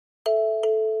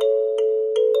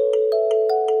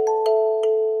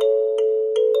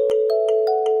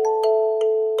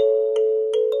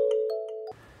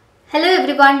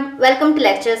everyone, welcome to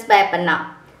Lectures by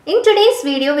Aparna. In today's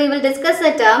video, we will discuss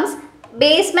the terms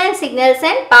baseband signals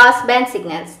and passband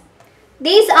signals.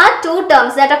 These are two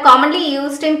terms that are commonly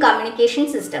used in communication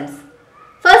systems.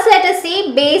 First, let us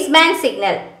see baseband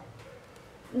signal.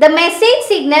 The message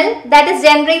signal that is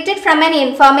generated from an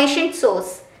information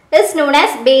source is known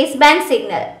as baseband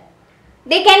signal.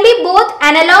 They can be both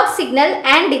analog signal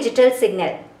and digital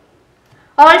signal.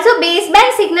 Also,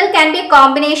 baseband signal can be a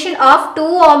combination of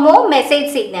two or more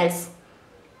message signals.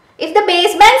 If the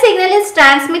baseband signal is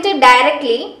transmitted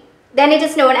directly, then it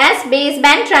is known as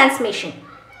baseband transmission.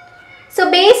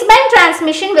 So, baseband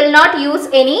transmission will not use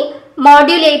any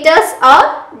modulators or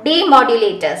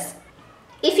demodulators.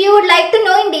 If you would like to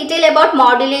know in detail about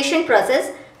modulation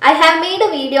process, I have made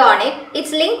a video on it.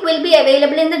 Its link will be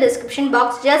available in the description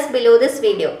box just below this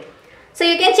video. So,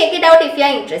 you can check it out if you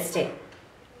are interested.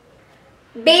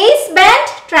 Baseband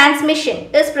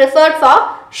transmission is preferred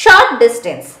for short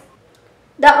distance.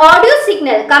 The audio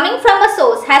signal coming from a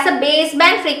source has a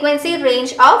baseband frequency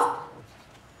range of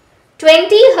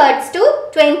 20 Hz to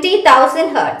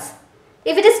 20,000 Hz.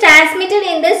 If it is transmitted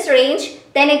in this range,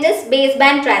 then it is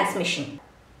baseband transmission.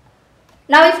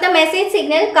 Now, if the message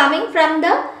signal coming from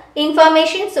the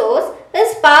information source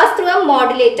is passed through a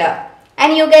modulator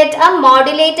and you get a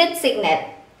modulated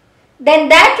signal, then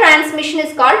that transmission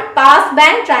is called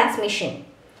passband transmission.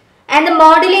 And the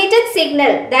modulated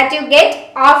signal that you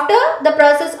get after the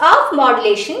process of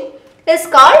modulation is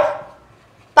called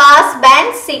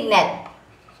passband signal.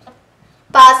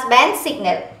 Passband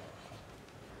signal.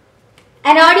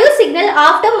 An audio signal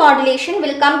after modulation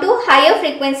will come to higher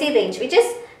frequency range, which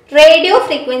is radio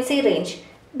frequency range.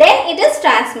 Then it is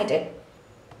transmitted.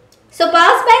 So,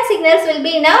 passband signals will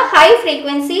be in a high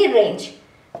frequency range.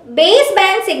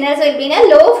 Baseband signals will be in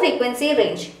a low frequency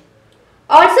range.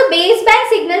 Also, baseband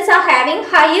signals are having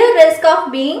higher risk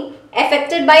of being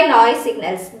affected by noise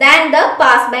signals than the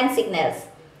passband signals.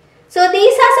 So,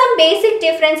 these are some basic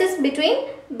differences between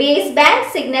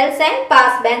baseband signals and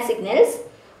passband signals.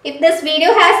 If this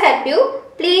video has helped you,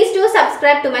 please do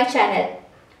subscribe to my channel.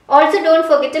 Also, don't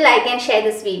forget to like and share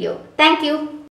this video. Thank you.